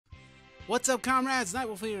What's up, comrades?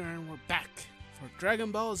 Nightwolf here, and we're back for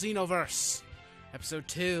Dragon Ball Xenoverse, Episode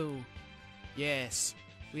 2. Yes,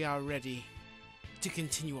 we are ready to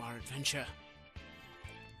continue our adventure.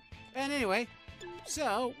 And anyway,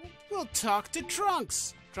 so, we'll talk to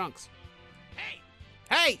Trunks. Trunks. Hey!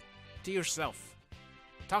 Hey! To yourself.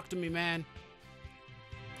 Talk to me, man.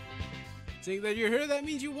 Seeing that you're here, that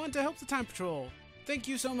means you want to help the Time Patrol. Thank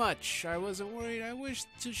you so much. I wasn't worried. I wished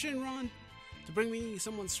to Shinron to bring me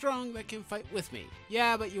someone strong that can fight with me.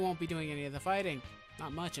 Yeah, but you won't be doing any of the fighting.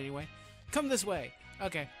 Not much, anyway. Come this way.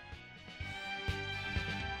 Okay.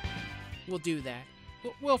 We'll do that.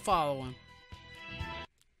 We'll follow him.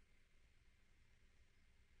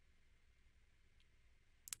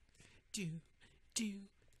 Do, do,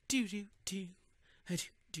 do, do, do.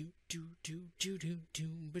 Do, do, do, do, do, do,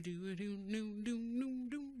 ba do, do, do, do, do,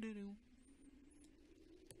 do, do.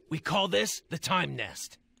 We call this the Time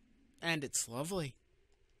Nest. And it's lovely.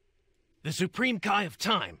 The Supreme Kai of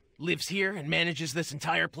Time lives here and manages this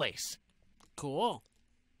entire place. Cool.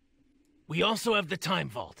 We also have the Time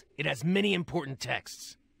Vault. It has many important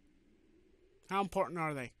texts. How important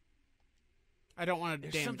are they? I don't want to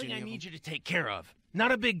There's damage something any I of need them. you to take care of.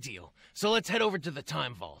 Not a big deal. So let's head over to the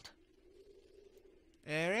Time Vault.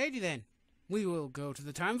 Alrighty then. We will go to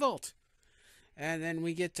the Time Vault. And then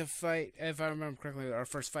we get to fight, if I remember correctly, our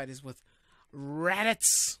first fight is with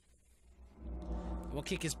Raditz. We'll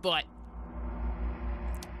kick his butt.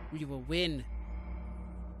 We will win.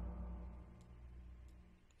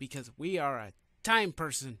 Because we are a time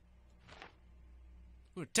person.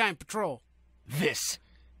 We're Time Patrol. This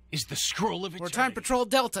is the Scroll of Eternity. We're Time Patrol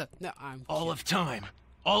Delta. No, I'm All kidding. of time.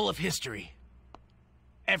 All of history.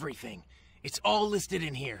 Everything. It's all listed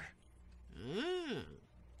in here.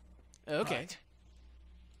 Okay. Right.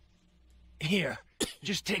 Here,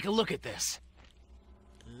 just take a look at this.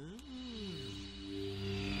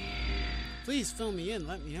 Please fill me in.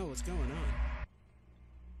 Let me know what's going on.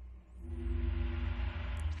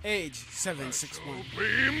 Age 761.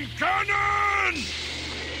 Beam cannon!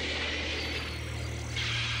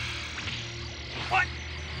 What?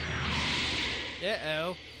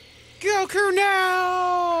 Uh-oh. Goku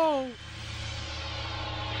now!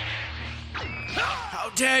 How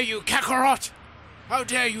dare you, Kakarot! How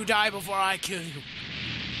dare you die before I kill you?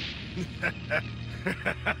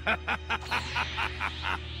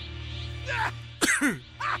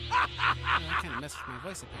 I kind of messed with my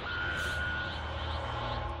voice a bit.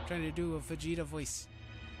 Trying to do a Vegeta voice.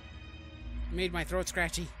 Made my throat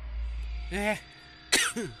scratchy. Even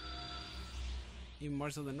more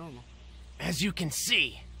so than normal. As you can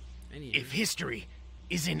see, if history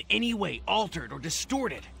is in any way altered or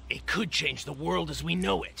distorted, it could change the world as we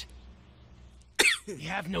know it. We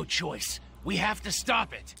have no choice. We have to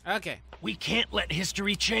stop it. Okay. We can't let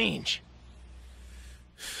history change.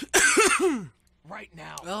 Right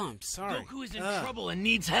now, Oh, I'm sorry. Goku is in trouble and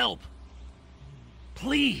needs help.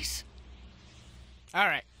 Please. All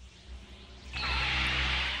right.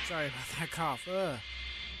 Sorry about that cough.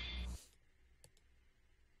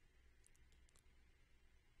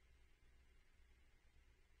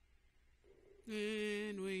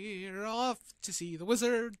 And we're off to see the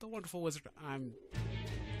wizard, the wonderful wizard. I'm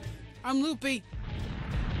loopy.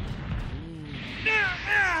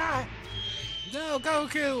 No,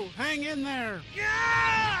 Goku, hang in there.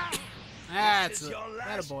 That's This is your that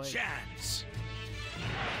a last boy. chance.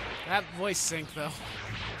 That voice sync though.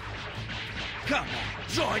 Come on,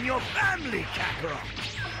 join your family,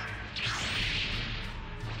 Kakarot.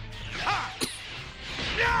 Ha!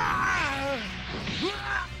 Ah!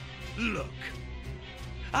 Look,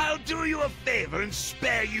 I'll do you a favor and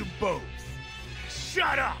spare you both.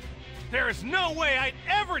 Shut up! There is no way I'd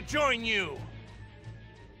ever join you!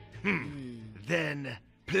 Then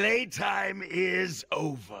playtime is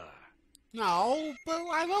over. No, but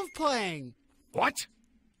I love playing. What?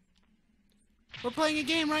 We're playing a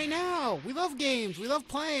game right now. We love games. We love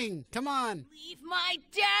playing. Come on. Leave my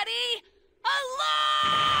daddy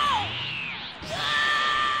alone!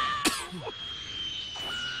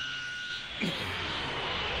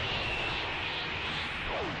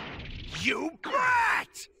 You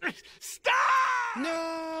brat! Stop!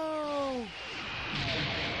 No!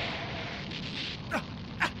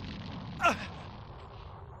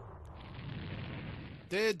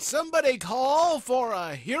 Did somebody call for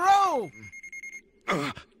a hero?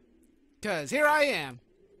 'Cause here I am.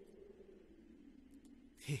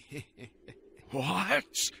 What?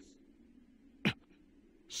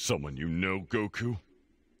 Someone you know, Goku?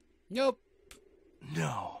 Nope.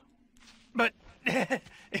 No. But...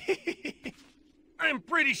 I'm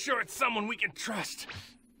pretty sure it's someone we can trust.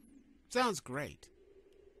 Sounds great.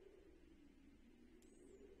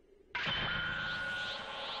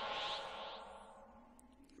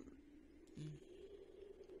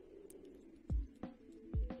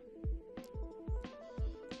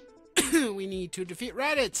 We need to defeat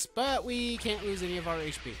Raditz, but we can't lose any of our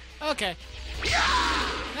HP. Okay.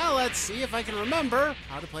 Now let's see if I can remember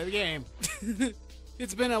how to play the game.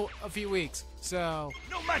 It's been a few weeks, so...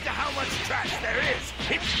 No matter how much trash there is,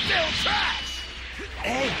 it's still trash!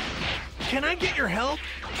 Hey, can I get your help?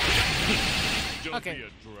 Don't Okay. be a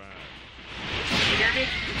drag. Hear me?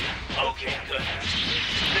 Okay, good.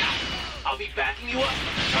 Now, I'll be backing you up.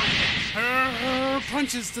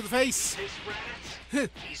 Punches to the face. This Raditz,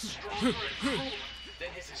 he's stronger and cooler than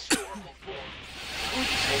his historical form. I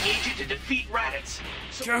need you to defeat Raditz.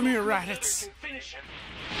 So Come here, Goku and Raditz. Can finish him.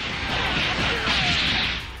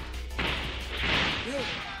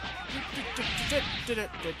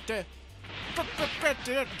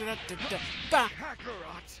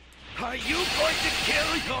 Kakarot, are you going to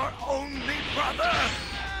kill your only brother?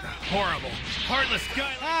 Horrible, heartless guy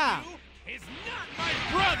like Ah. you is not my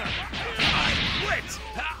brother! I quit!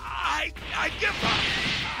 I give up!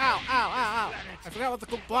 Ow, ow, ow, ow. I forgot what the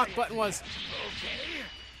block button was. Okay.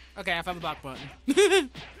 Okay, I found the block button. Don't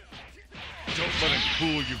let him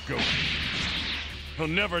fool you, Goku. He'll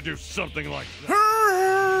never do something like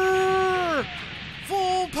that.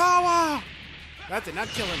 Full power! That did not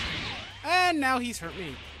kill him. And now he's hurt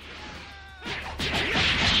me.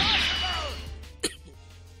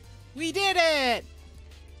 We did it!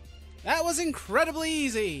 That was incredibly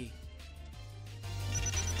easy.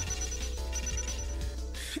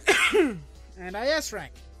 And I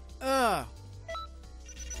S-rank.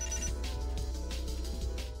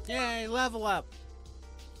 Yay, level up.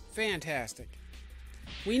 Fantastic.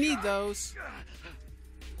 We need those.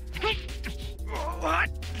 What?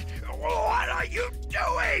 What are you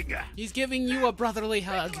doing? He's giving you a brotherly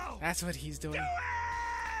hug. That's what he's doing. Do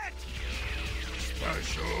it!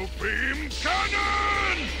 Special beam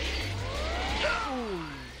cannon!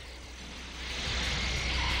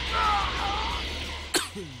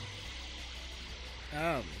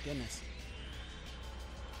 Oh my goodness.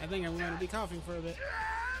 I think I'm going to be coughing for a bit.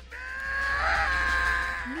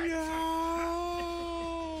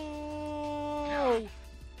 No!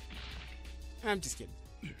 I'm just kidding.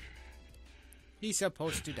 He's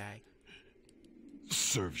supposed to die.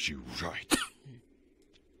 Serves you right.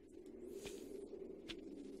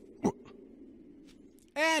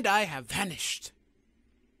 And I have vanished.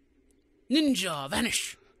 Ninja,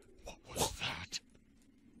 vanish! What was that?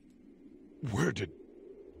 Where did...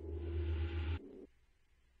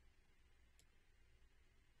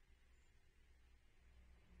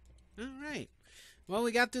 Alright. Well,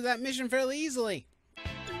 we got through that mission fairly easily.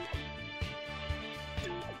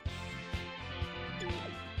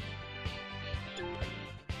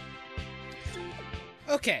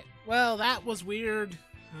 Okay, well, that was weird.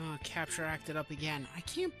 Capture acted up again. I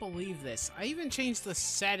can't believe this. I even changed the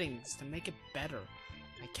settings to make it better.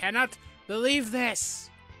 I cannot believe this.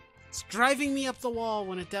 It's driving me up the wall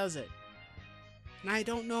when it does it. And I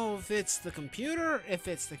don't know if it's the computer, if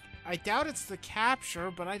it's the... I doubt it's the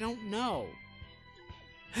capture, but I don't know.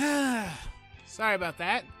 Sorry about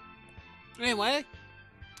that. Anyway,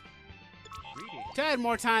 to add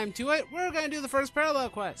more time to it, we're going to do the first parallel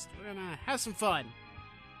quest. We're going to have some fun.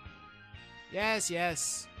 Yes,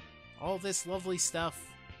 yes. All this lovely stuff.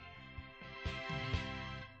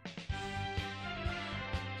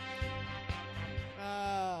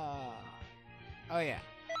 Oh yeah.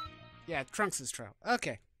 Yeah, Trunks' trail.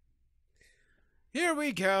 Okay. Here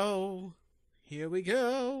we go. Here we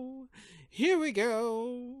go. Here we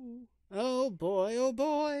go. Oh boy, oh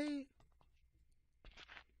boy.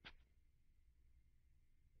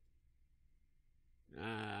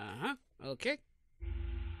 Uh-huh. Okay.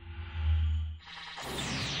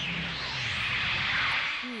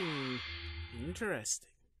 Interesting.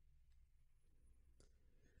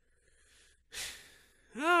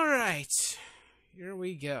 All right. Here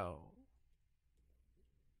we go.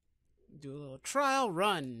 Do a little trial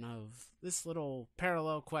run of this little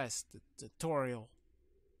parallel quest tutorial.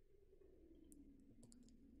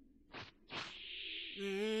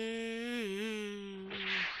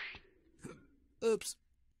 Oops.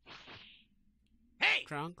 Hey!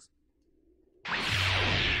 Trunks?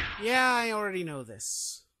 Yeah, I already know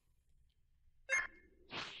this.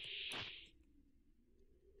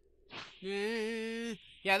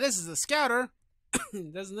 Yeah, this is the scouter.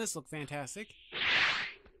 Doesn't this look fantastic?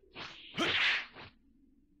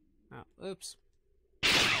 Oh, oops.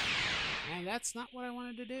 And that's not what I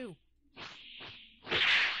wanted to do.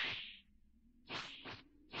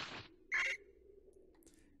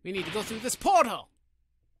 We need to go through this portal.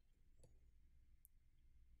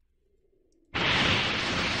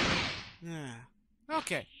 Yeah.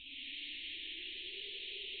 Okay.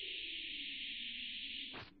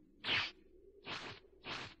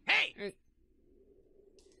 Hey!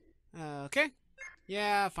 Okay.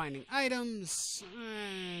 Yeah, finding items.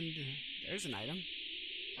 And there's an item.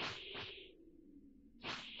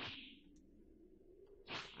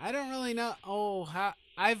 I don't really know. Oh,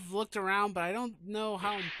 I've looked around, but I don't know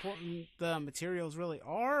how important the materials really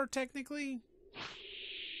are, technically.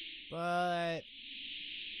 But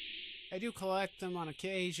I do collect them on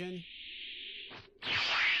occasion.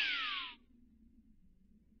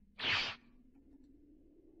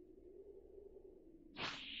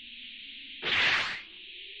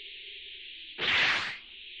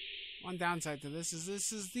 One downside to this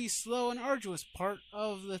is the slow and arduous part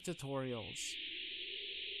of the tutorials.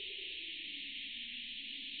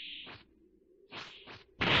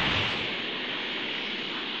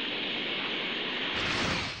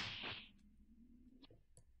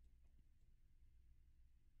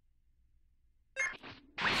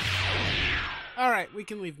 Alright, we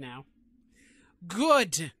can leave now.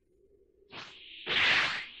 Good!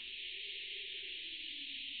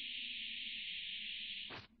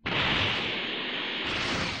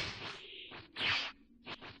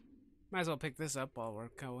 Might as well pick this up while we're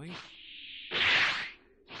going.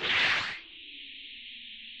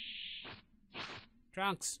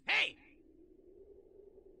 Trunks. Hey!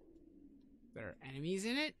 There are enemies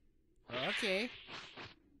in it? Okay.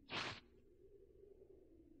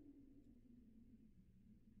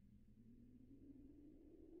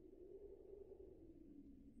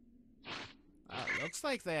 Looks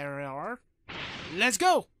like there are. Let's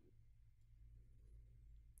go!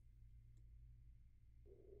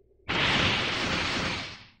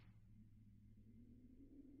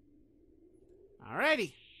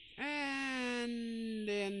 Alrighty. And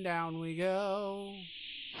then down we go.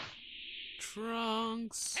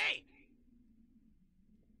 Trunks. Hey!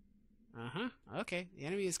 Uh-huh. Okay. The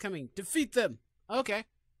enemy is coming. Defeat them. Okay.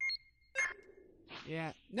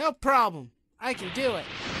 Yeah. No problem. I can do it.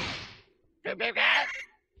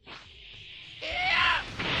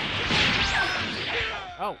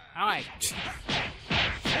 Oh, hi.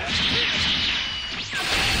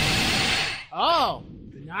 Oh,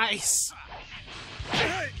 nice.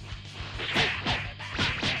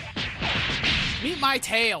 Meet my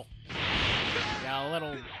tail. Got a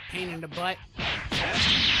little pain in the butt.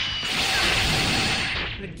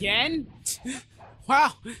 Again?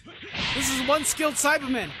 Wow. This is one skilled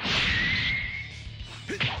Cyberman.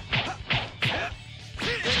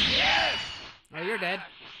 Oh, you're dead.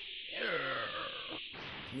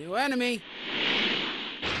 New enemy.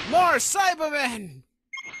 More Cybermen!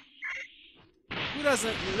 Who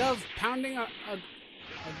doesn't love pounding a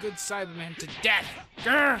good Cyberman to death?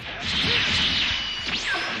 Grr!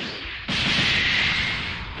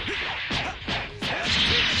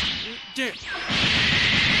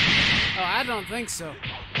 Oh, I don't think so.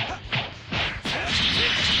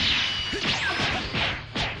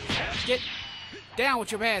 Get down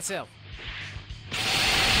with your bad self.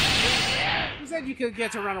 Who said you could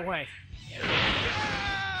get to run away?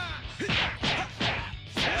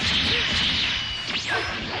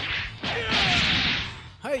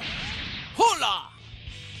 Hey! Hola!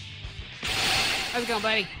 How's it going,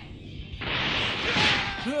 buddy?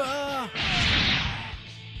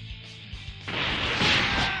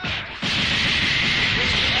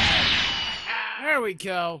 There we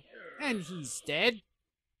go. And he's dead.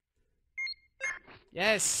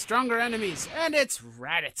 Yes, stronger enemies. And it's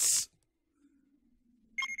Raditz.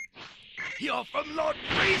 You're from Lord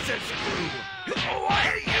Freeze's crew! Why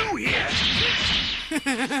are you here?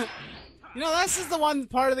 You know, this is the one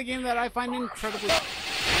part of the game that I find incredibly...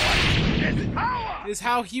 is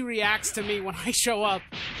how he reacts to me when I show up.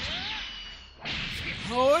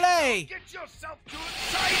 Olé! Get yourself too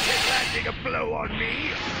excited landing a blow on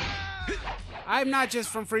me! I'm not just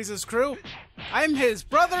from Frieza's crew. I'm his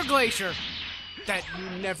brother Glacier. That you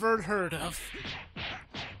never heard of.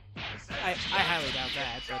 I highly doubt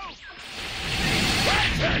that, but...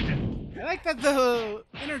 I like that the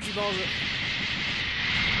energy balls are...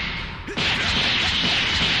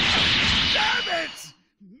 Damn it!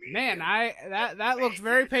 Man, that looked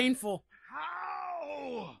very painful.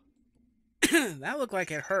 How? That looked like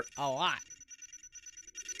it hurt a lot.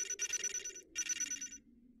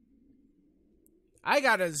 I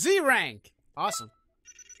got a Z rank! Awesome.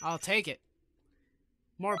 I'll take it.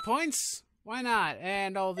 More points? Why not?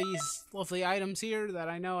 And all these lovely items here that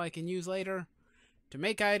I know I can use later to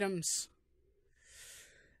make items.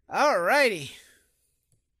 Alrighty.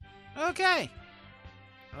 Okay.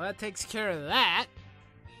 Well, that takes care of that.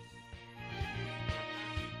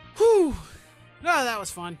 Whew. Oh, that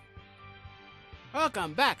was fun.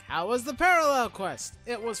 Welcome back. How was the parallel quest?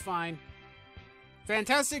 It was fine.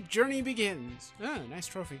 Fantastic journey begins. Oh, nice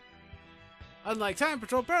trophy. Unlike Time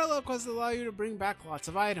Patrol, parallel quests allow you to bring back lots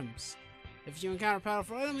of items. If you encounter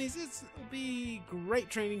powerful enemies, it'll be great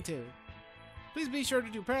training too. Please be sure to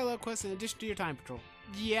do parallel quests in addition to your Time Patrol.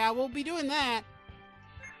 Yeah, we'll be doing that.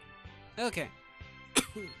 Okay.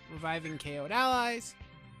 Reviving KO'd allies.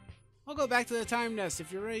 I'll go back to the Time Nest.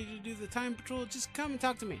 If you're ready to do the Time Patrol, just come and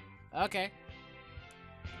talk to me. Okay.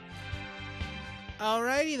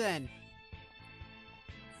 Alrighty then.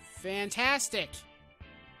 Fantastic.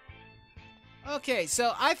 Okay,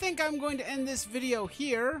 so I think I'm going to end this video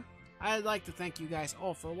here. I'd like to thank you guys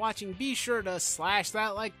all for watching. Be sure to slash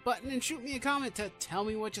that like button and shoot me a comment to tell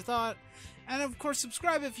me what you thought. And of course,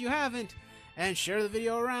 subscribe if you haven't. And share the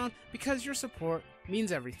video around because your support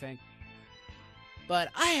means everything. But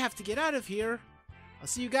I have to get out of here. I'll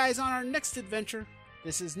see you guys on our next adventure.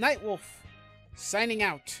 This is Nightwolf, signing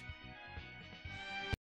out.